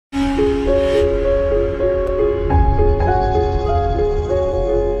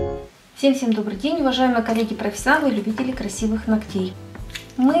Всем добрый день, уважаемые коллеги-профессионалы и любители красивых ногтей.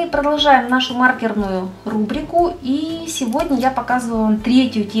 Мы продолжаем нашу маркерную рубрику, и сегодня я показываю вам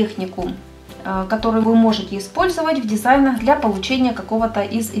третью технику, которую вы можете использовать в дизайнах для получения какого-то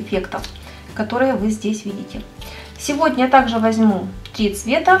из эффектов, которые вы здесь видите. Сегодня я также возьму 3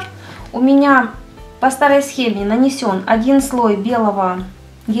 цвета. У меня по старой схеме нанесен один слой белого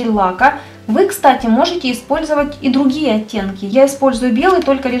гель-лака. Вы, кстати, можете использовать и другие оттенки. Я использую белый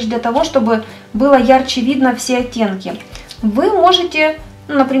только лишь для того, чтобы было ярче видно все оттенки. Вы можете,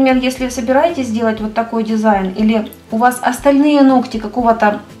 например, если собираетесь сделать вот такой дизайн, или у вас остальные ногти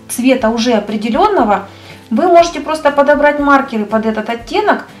какого-то цвета уже определенного, вы можете просто подобрать маркеры под этот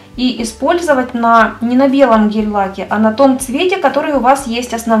оттенок и использовать не на белом гель-лаке, а на том цвете, который у вас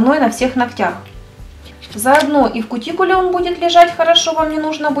есть основной на всех ногтях. Заодно и в кутикуле он будет лежать хорошо, вам не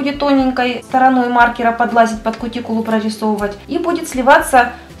нужно будет тоненькой стороной маркера подлазить под кутикулу, прорисовывать. И будет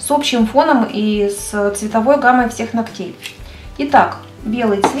сливаться с общим фоном и с цветовой гаммой всех ногтей. Итак,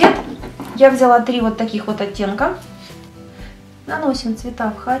 белый цвет. Я взяла 3 вот таких вот оттенка. Наносим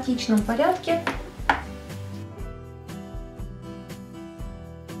цвета в хаотичном порядке.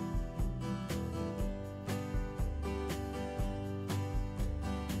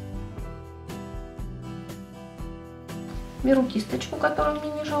 Беру кисточку, которую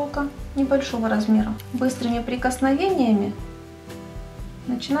мне не жалко, небольшого размера. Быстрыми прикосновениями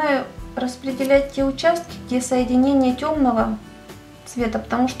начинаю распределять те участки, где соединение темного цвета,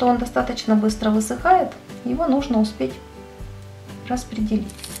 потому что он достаточно быстро высыхает, его нужно успеть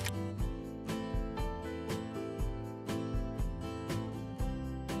распределить.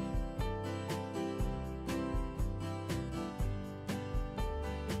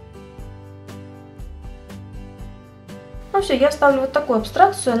 Ну все, я ставлю вот такую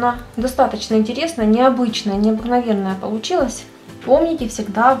абстракцию, она достаточно интересная, необычная, необыкновенная получилась. Помните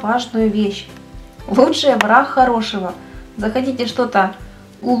всегда важную вещь. Лучший враг хорошего. Захотите что-то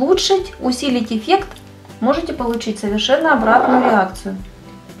улучшить, усилить эффект, можете получить совершенно обратную реакцию.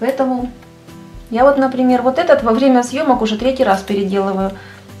 Поэтому я вот, например, вот этот во время съемок уже 3-й раз переделываю.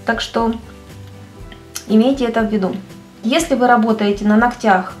 Так что имейте это в виду. Если вы работаете на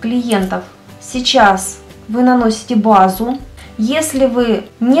ногтях клиентов, сейчас вы наносите базу. Если вы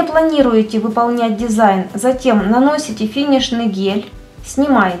не планируете выполнять дизайн, затем наносите финишный гель,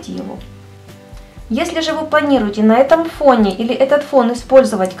 снимаете его. Если же вы планируете на этом фоне или этот фон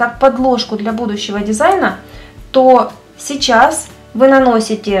использовать как подложку для будущего дизайна, то сейчас вы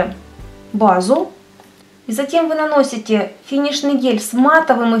наносите базу, и затем вы наносите финишный гель с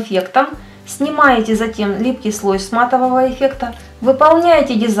матовым эффектом, снимаете затем липкий слой с матового эффекта,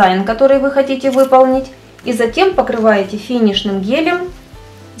 выполняете дизайн, который вы хотите выполнить, и затем покрываете финишным гелем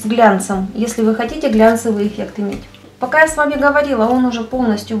с глянцем, если вы хотите глянцевый эффект иметь. Пока я с вами говорила, он уже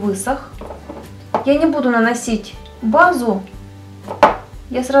полностью высох. Я не буду наносить базу,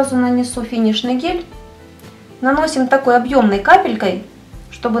 я сразу нанесу финишный гель. Наносим такой объемной капелькой,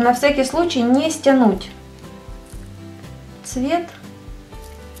 чтобы на всякий случай не стянуть цвет.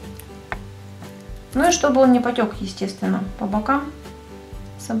 Ну и чтобы он не потек, естественно, по бокам.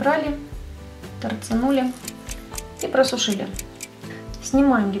 Собрали, торцанули и просушили.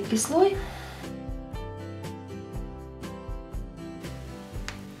 Снимаем липкий слой.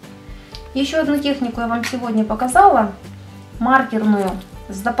 Еще одну технику я вам сегодня показала, маркерную,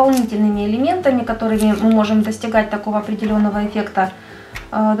 с дополнительными элементами, которыми мы можем достигать такого определенного эффекта.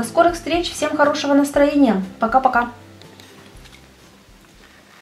 До скорых встреч, всем хорошего настроения, пока-пока!